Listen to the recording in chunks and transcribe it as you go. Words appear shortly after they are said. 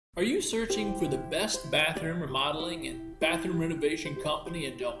Are you searching for the best bathroom remodeling and bathroom renovation company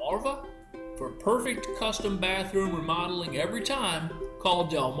in Delmarva? For perfect custom bathroom remodeling every time, call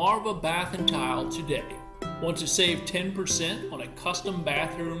Delmarva Bath & Tile today. Want to save 10% on a custom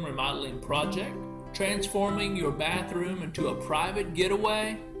bathroom remodeling project? Transforming your bathroom into a private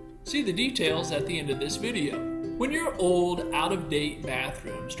getaway? See the details at the end of this video. When your old, out-of-date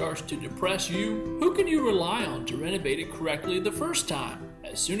bathroom starts to depress you, who can you rely on to renovate it correctly the first time?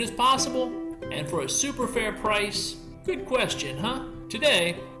 As soon as possible, and for a super fair price? Good question, huh?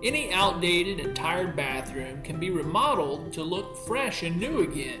 Today, any outdated and tired bathroom can be remodeled to look fresh and new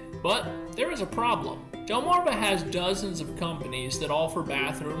again. But there is a problem. Delmarva has dozens of companies that offer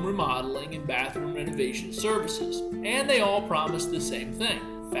bathroom remodeling and bathroom renovation services, and they all promise the same thing: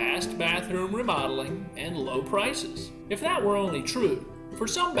 fast bathroom remodeling and low prices. If that were only true, for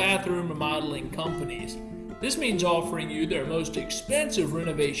some bathroom remodeling companies, this means offering you their most expensive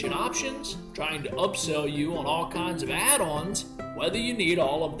renovation options, trying to upsell you on all kinds of add-ons, whether you need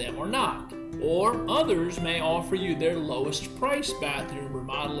all of them or not. Or others may offer you their lowest price bathroom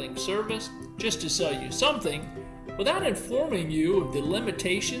remodeling service just to sell you something, without informing you of the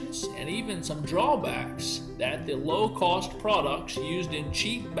limitations and even some drawbacks that the low-cost products used in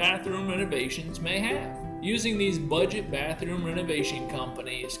cheap bathroom renovations may have. Using these budget bathroom renovation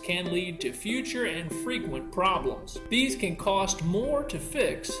companies can lead to future and frequent problems. These can cost more to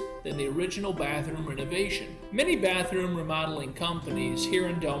fix than the original bathroom renovation. Many bathroom remodeling companies here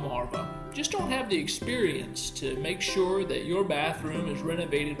in Delmarva just don't have the experience to make sure that your bathroom is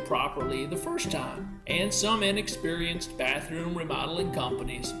renovated properly the first time. And some inexperienced bathroom remodeling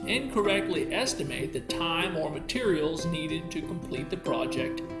companies incorrectly estimate the time or materials needed to complete the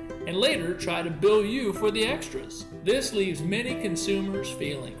project and later try to bill you for the extras. This leaves many consumers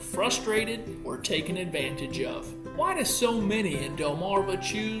feeling frustrated or taken advantage of. Why do so many in Delmarva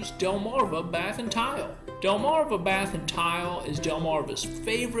choose Delmarva Bath & Tile? Delmarva Bath & Tile is Delmarva's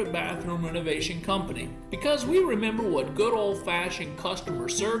favorite bathroom renovation company because we remember what good old-fashioned customer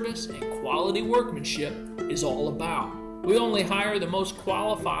service and quality workmanship is all about. We only hire the most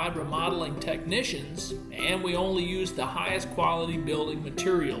qualified remodeling technicians, and we only use the highest quality building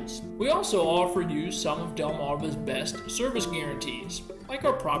materials. We also offer you some of Delmarva's best service guarantees, like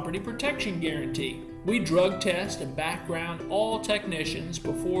our property protection guarantee. We drug test and background all technicians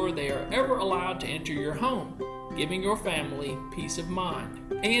before they are ever allowed to enter your home, giving your family peace of mind.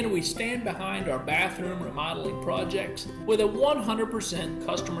 And we stand behind our bathroom remodeling projects with a 100%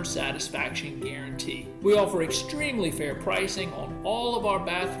 customer satisfaction guarantee. We offer extremely fair pricing on all of our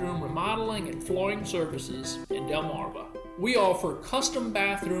bathroom remodeling and flooring services in Delmarva. We offer custom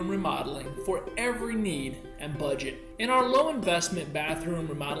bathroom remodeling for every need and budget. In our low investment bathroom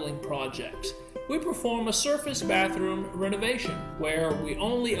remodeling projects, we perform a surface bathroom renovation where we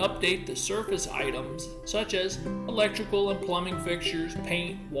only update the surface items such as electrical and plumbing fixtures,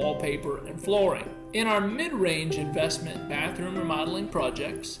 paint, wallpaper, and flooring. In our mid-range investment bathroom remodeling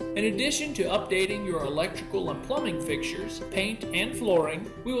projects, in addition to updating your electrical and plumbing fixtures, paint, and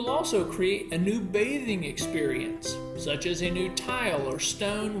flooring, we will also create a new bathing experience, such as a new tile or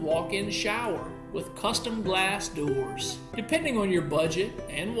stone walk-in shower with custom glass doors. Depending on your budget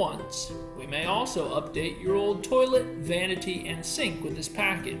and wants, we may also update your old toilet, vanity, and sink with this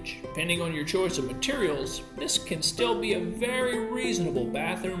package. Depending on your choice of materials, this can still be a very reasonable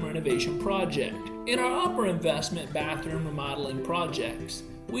bathroom renovation project. In our upper investment bathroom remodeling projects,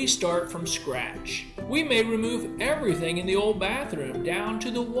 we start from scratch. We may remove everything in the old bathroom down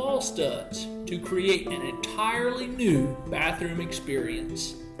to the wall studs to create an entirely new bathroom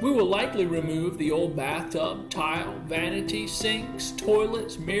experience. We will likely remove the old bathtub, tile, vanity, sinks,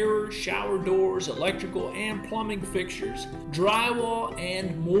 toilets, mirrors, shower doors, electrical and plumbing fixtures, drywall,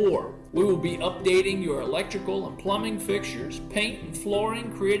 and more. We will be updating your electrical and plumbing fixtures, paint, and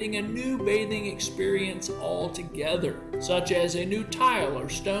flooring, creating a new bathing experience altogether, such as a new tile or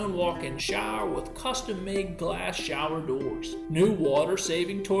stone walk-in shower with custom-made glass shower doors, new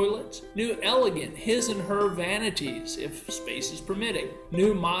water-saving toilets, new elegant his and her vanities if space is permitting,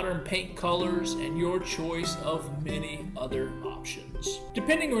 new modern paint colors, and your choice of many other options.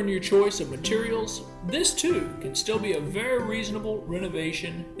 Depending on your choice of materials, this too can still be a very reasonable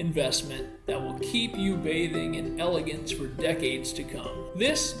renovation investment that will keep you bathing in elegance for decades to come.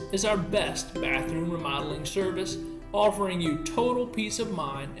 This is our best bathroom remodeling service, offering you total peace of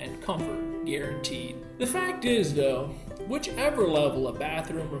mind and comfort guaranteed. The fact is though, whichever level of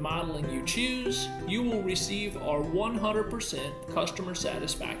bathroom remodeling you choose, you will receive our 100% customer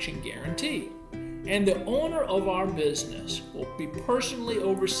satisfaction guarantee. and the owner of our business will be personally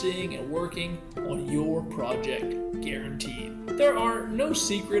overseeing and working on your project, guaranteed. There are no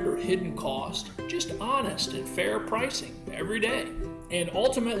secret or hidden costs, just honest and fair pricing every day. And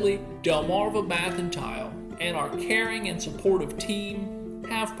ultimately, Delmarva Bath and Tile and our caring and supportive team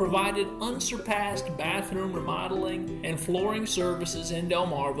have provided unsurpassed bathroom remodeling and flooring services in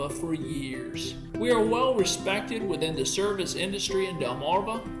Delmarva for years. We are well respected within the service industry in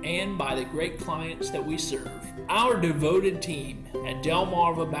Delmarva and by the great clients that we serve. Our devoted team at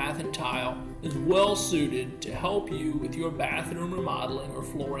Delmarva Bath and Tile is well suited to help you with your bathroom remodeling or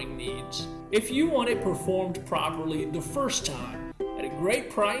flooring needs. If you want it performed properly the first time at a great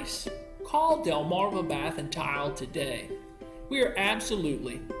price, call Delmarva Bath and Tile today. We are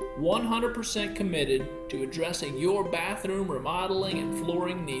absolutely 100% committed to addressing your bathroom remodeling and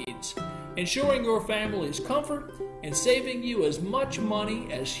flooring needs, ensuring your family's comfort and saving you as much money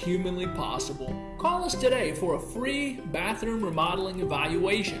as humanly possible. Call us today for a free bathroom remodeling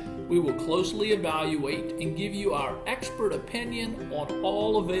evaluation. We will closely evaluate and give you our expert opinion on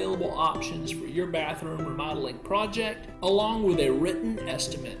all available options for your bathroom remodeling project, along with a written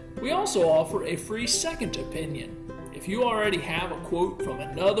estimate. We also offer a free second opinion. If you already have a quote from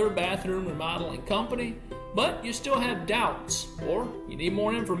another bathroom remodeling company, but you still have doubts or you need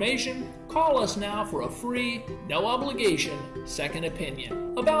more information, call us now for a free, no obligation second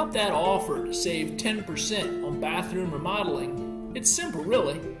opinion. About that offer to save 10% on bathroom remodeling, it's simple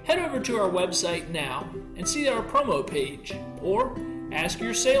really. Head over to our website now and see our promo page, or ask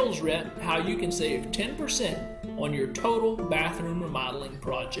your sales rep how you can save 10% on your total bathroom remodeling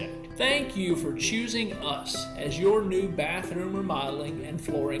project. Thank you for choosing us as your new bathroom remodeling and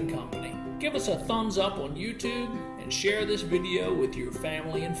flooring company. Give us a thumbs up on YouTube and share this video with your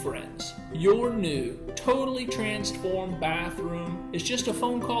family and friends. Your new, totally transformed bathroom is just a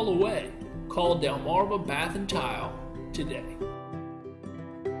phone call away. Call Delmarva Bath and Tile today.